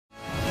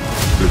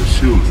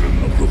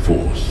children of the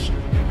Force.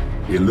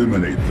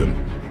 Eliminate them.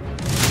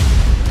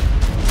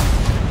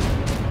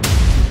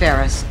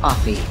 Barriss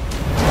Offee.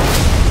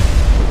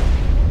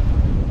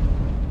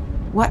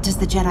 What does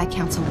the Jedi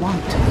Council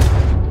want?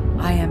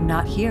 I am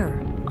not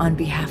here on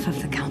behalf of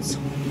the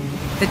Council.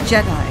 The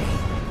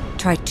Jedi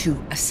tried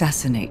to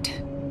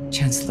assassinate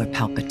Chancellor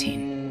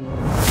Palpatine.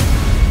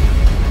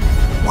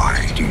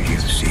 Why do you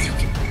seek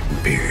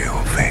Imperial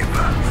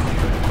favor?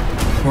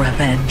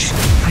 Revenge.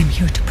 I'm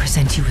here to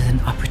present you with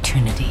an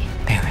opportunity,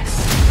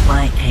 Barriss.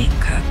 My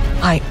anchor.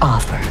 I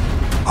offer.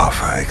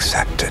 Offer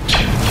accepted.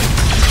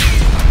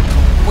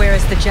 Where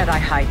is the Jedi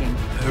hiding?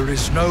 There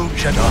is no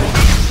Jedi.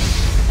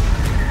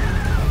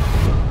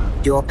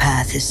 Your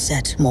path is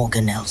set,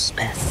 Morgan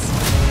Elsbeth.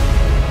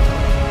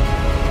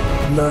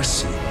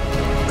 Mercy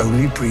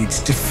only breeds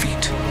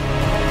defeat.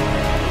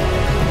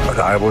 But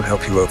I will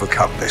help you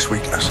overcome this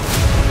weakness.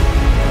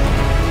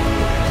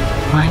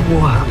 My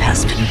world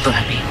has been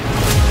burning.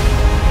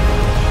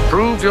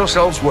 Prove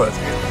yourselves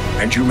worthy,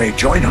 and you may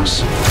join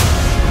us.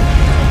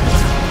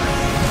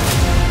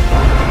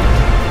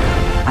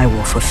 I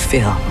will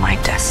fulfill my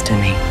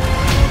destiny.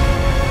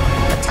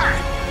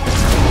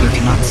 You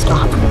cannot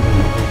stop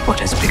what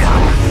has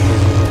begun.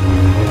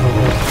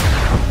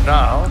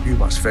 Now you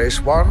must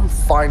face one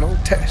final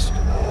test.